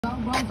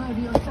rolls over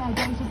your spare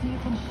data so you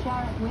can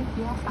share it with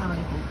your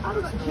family.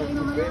 I've got Jane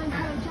on the line.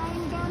 Hello,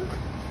 Jane again.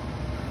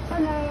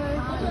 Hello.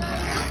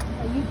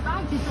 So you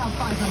bagged yourself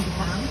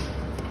 £500.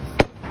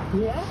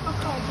 Yeah, I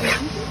can't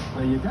believe it.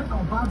 There you go.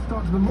 Not a bad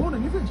start to the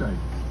morning, is it, Jane?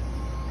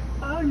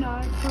 Oh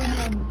no,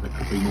 There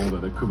could be more, though.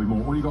 There could be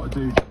more. All you got to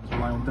do is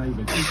rely on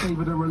David. Is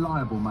David a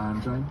reliable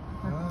man, Jane?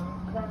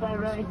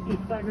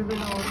 it's very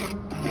reliable.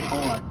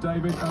 All right,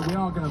 David, we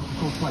are going to, of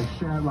course, play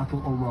share,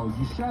 rattle or roll.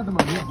 You share the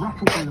money,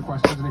 rattle through the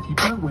questions, and if you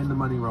don't win, the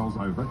money rolls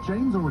over.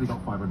 Jane's already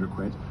got 500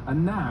 quid,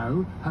 and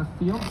now her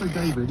fiance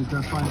David is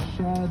going to try and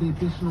share the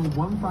additional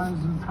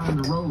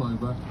 £1,000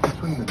 rollover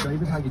between them.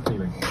 David, how are you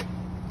feeling?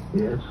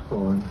 Yes,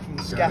 fine.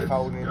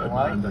 Scaffolding Good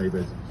away. man,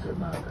 David. Good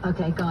man.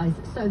 Okay, guys,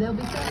 so there'll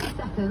be 30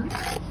 seconds.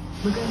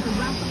 We're going to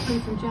rattle through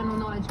some general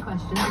knowledge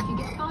questions. If you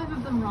get 5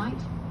 of them right,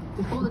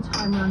 before the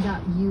time runs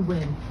out, you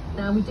win.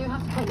 Now, we do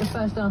have to take your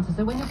first answer,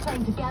 so when you're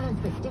playing together, it's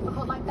a bit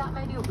difficult like that,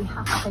 maybe, but we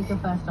have to take your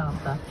first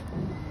answer.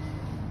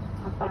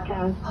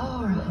 Okay.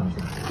 All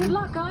right. Good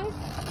luck, guys.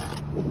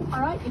 All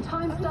right, your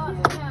time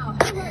starts now.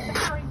 Who wrote the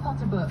Harry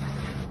Potter book?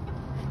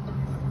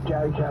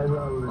 J.K.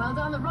 Rowling. Well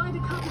done. The Ryder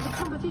Cup is a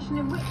competition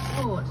in which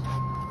sport?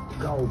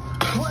 Golf.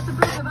 What's a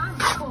group of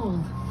ants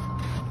called?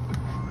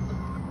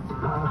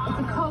 It's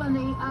a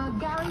colony.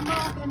 Gary,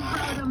 Mark and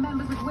Howard are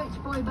members of which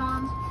boy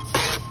band?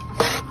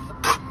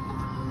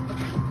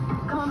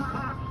 Come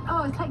on.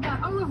 Oh, take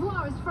that. Au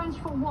revoir is French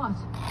for what?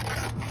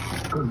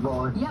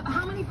 Goodbye. Yep.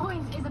 How many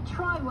points is a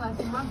try worth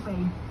in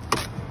rugby?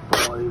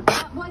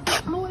 5. What is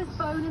the smallest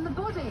bone in the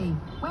body?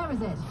 Where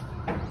is it?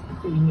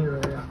 In your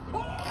ear.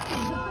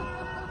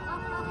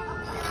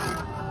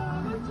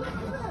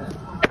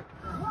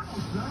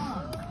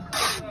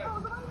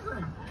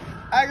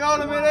 Hang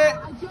on a minute.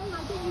 Jane,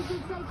 I think you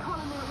did say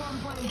colony at one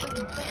point,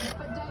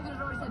 but David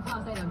had already said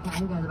pass. They don't care.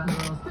 Who cares about the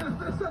rules?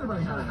 They're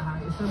celebrating, Harry.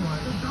 Harry, it's somewhere.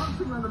 They're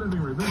dancing around the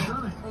living room. They've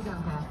done it. They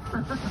don't care.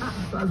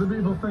 That's a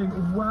beautiful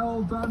thing.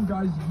 Well done,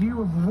 guys.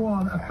 You have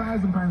won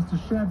 £1,000 to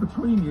share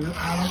between you,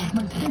 and it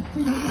makes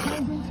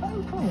 £1,500 in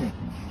total.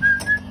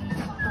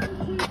 Thank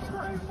you so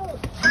much.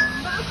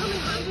 That'll come in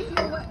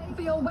handy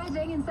for your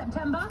wedding in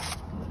September.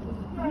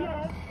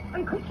 Yeah.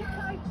 And could you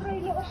play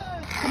 3 little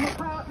birds from the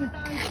partner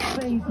dance,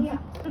 please? He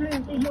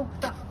absolutely loves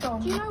that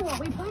song. Do you know what?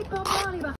 We played Bob Marley back